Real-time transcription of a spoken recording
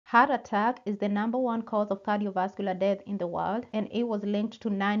Heart attack is the #1 cause of cardiovascular death in the world, and it was linked to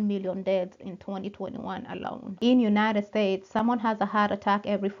 9 million deaths in 2021 alone. In United States, someone has a heart attack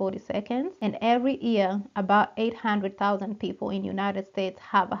every 40 seconds, and every year, about 800,000 people in United States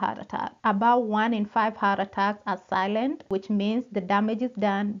have a heart attack. About 1 in 5 heart attacks are silent, which means the damage is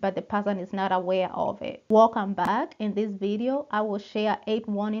done, but the person is not aware of it. Welcome back. In this video, I will share 8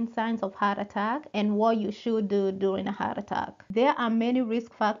 warning signs of heart attack and what you should do during a heart attack. There are many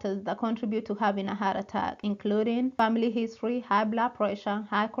risk factors that contribute to having a heart attack, including family history, high blood pressure,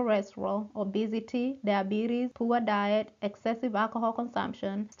 high cholesterol, obesity, diabetes, poor diet, excessive alcohol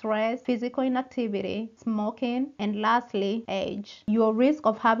consumption, stress, physical inactivity, smoking, and lastly, age. Your risk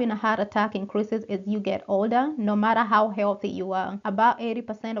of having a heart attack increases as you get older, no matter how healthy you are. About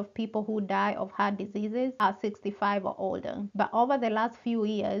 80% of people who die of heart diseases are 65 or older. But over the last few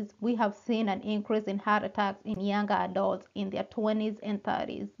years, we have seen an increase in heart attacks in younger adults in their 20s and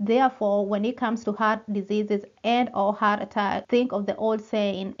 30s. Therefore, when it comes to heart diseases and/or heart attacks, think of the old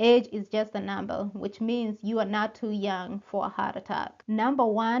saying, age is just a number, which means you are not too young for a heart attack. Number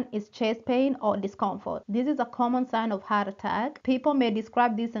 1 is chest pain or discomfort. This is a common sign of heart attack. People may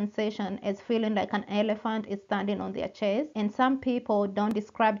describe this sensation as feeling like an elephant is standing on their chest, and some people don't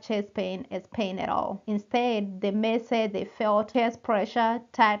describe chest pain as pain at all. Instead, they may say they felt chest pressure,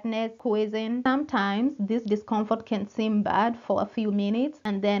 tightness, squeezing. Sometimes this discomfort can seem bad for a few minutes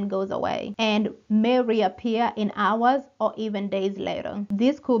and then goes away and may reappear in hours or even days later.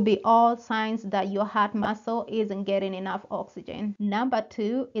 This could be all signs that your heart muscle isn't getting enough oxygen. Number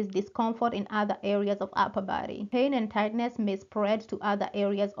 2 is discomfort in other areas of upper body. Pain and tightness may spread to other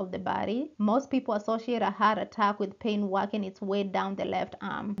areas of the body. Most people associate a heart attack with pain working its way down the left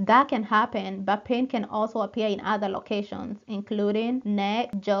arm. That can happen, but pain can also appear in other locations, including neck,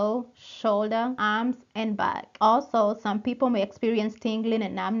 jaw, shoulder, arms, and back. Also, some people may experience tingling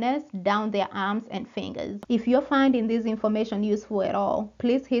and numbness down their arms and fingers. If you're finding this information useful at all,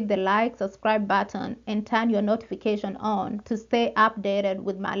 please hit the like, subscribe button, and turn your notification on to stay updated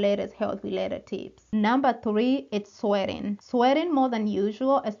with my latest health-related tips. Number 3 is sweating. Sweating more than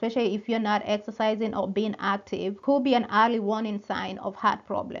usual, especially if you're not exercising or being active, could be an early warning sign of heart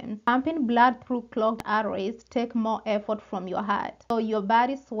problems. Pumping blood through clogged arteries takes more effort from your heart, so your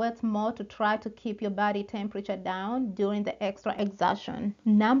body sweats more to try to keep your body temperature down during the extra exertion.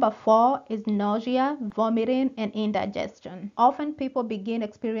 Number 4 is nausea, vomiting, and indigestion. Often people begin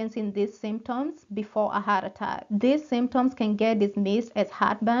experiencing these symptoms before a heart attack. These symptoms can get dismissed as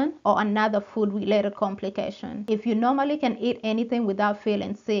heartburn or another food-related complication. If you normally can eat anything without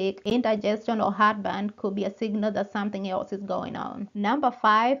feeling sick, indigestion or heartburn could be a signal that something else is going on. Number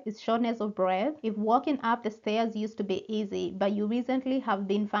 5 is shortness of breath. If walking up the stairs used to be easy, but you recently have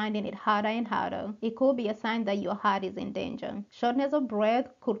been finding it harder and harder, it could be a sign that your heart is in danger. Shortness of breath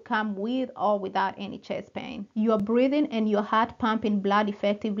could come with or without any chest pain. Your breathing and your heart pumping blood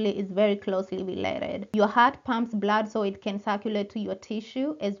effectively is very closely related. Your heart pumps blood so it can circulate to your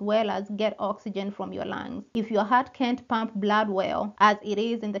tissue as well as get oxygen from your lungs. If your heart can't pump blood well, as it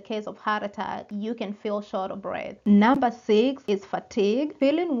is in the case of heart attack, you can feel short of breath. Number 6 is fatigue.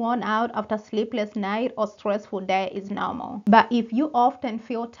 Feeling worn out after a sleepless night or stressful day is normal. But if you often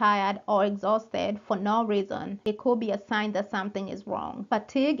feel tired or exhausted for no reason, it could be a sign that something is wrong.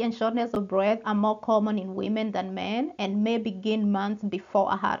 Fatigue and shortness of breath are more common in women than men and may begin months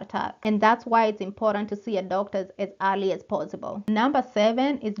before a heart attack. And that's why it's important to see a doctor as early as possible. Number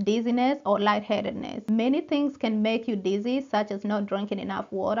 7 is dizziness or lightheadedness. Many things can make you dizzy, such as not drinking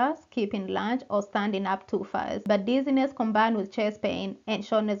enough water, skipping lunch, or standing up too fast. But dizziness combined with chest pain and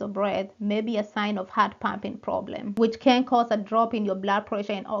shortness of breath may be a sign of heart pumping problem, which can cause a drop in your blood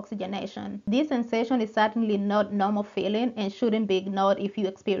pressure and oxygenation. This sensation is certainly not normal feeling and shouldn't be ignored if you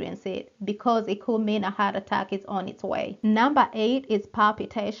experience it, because it could mean a heart attack is on its way. Number 8 is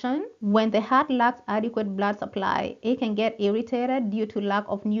palpitation. When the heart lacks adequate blood supply, it can get irritated due to lack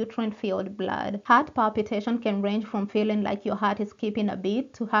of nutrient-filled blood. Heart palpitation can range from feeling like your heart is skipping a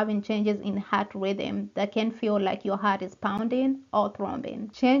beat to having changes in heart rhythm that can feel like your heart is pounding or throbbing.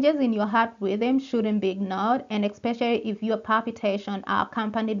 Changes in your heart rhythm shouldn't be ignored, and especially if your palpitations are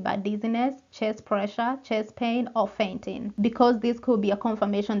accompanied by dizziness, chest pressure, chest pain, or fainting, because this could be a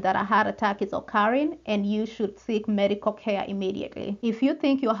confirmation that a heart attack is occurring and you should seek medical care immediately. If you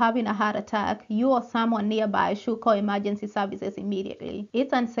think you're having a heart attack, you or someone nearby should call emergency services immediately.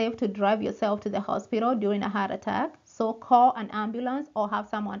 It's unsafe to drive yourself to the hospital during a heart attack, so call an ambulance or have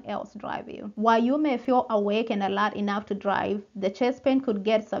someone else drive you. While you may feel awake and alert enough to drive, the chest pain could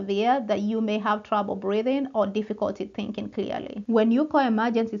get severe that you may have trouble breathing or difficulty thinking clearly. When you call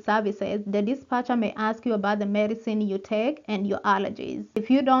emergency services, the dispatcher may ask you about the medicine you take and your allergies. If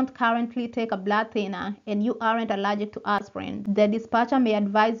you don't currently take a blood thinner and you aren't allergic to aspirin, the dispatcher may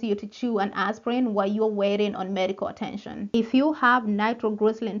advise you to chew an aspirin while you're waiting on medical attention. If you have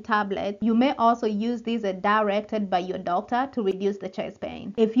nitroglycerin tablets, you may also use these as directed by your doctor to reduce the chest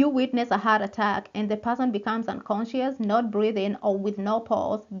pain. If you witness a heart attack and the person becomes unconscious, not breathing, or with no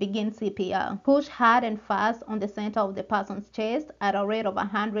pulse, begin CPR. Push hard and fast on the center of the person's chest at a rate of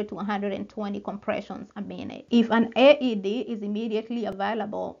 100 to 120 compressions a minute. If an AED is immediately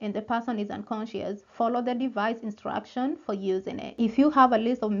available and the person is unconscious, follow the device instruction for using it. If you have a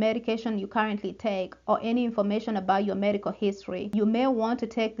list of medication you currently take or any information about your medical history, you may want to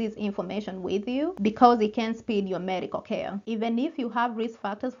take this information with you because it can speed your medical care. Even if you have risk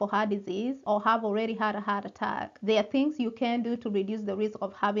factors for heart disease or have already had a heart attack, there are things you can do to reduce the risk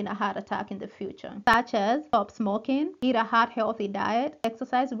of having a heart attack in the future, such as stop smoking, eat a heart-healthy diet,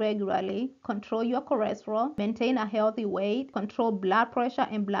 exercise regularly, control your cholesterol, maintain a healthy weight, control blood pressure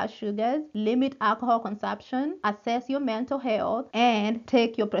and blood sugars, limit alcohol consumption, assess your mental health, and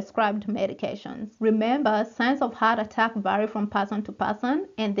take your prescribed medications. Remember, signs of heart attack vary from person to person,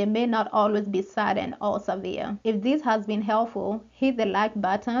 and they may not always be sudden or severe. If this has been helpful, hit the like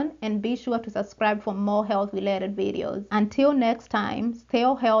button and be sure to subscribe for more health-related videos. Until next time, stay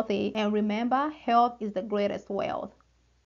healthy and remember, health is the greatest wealth.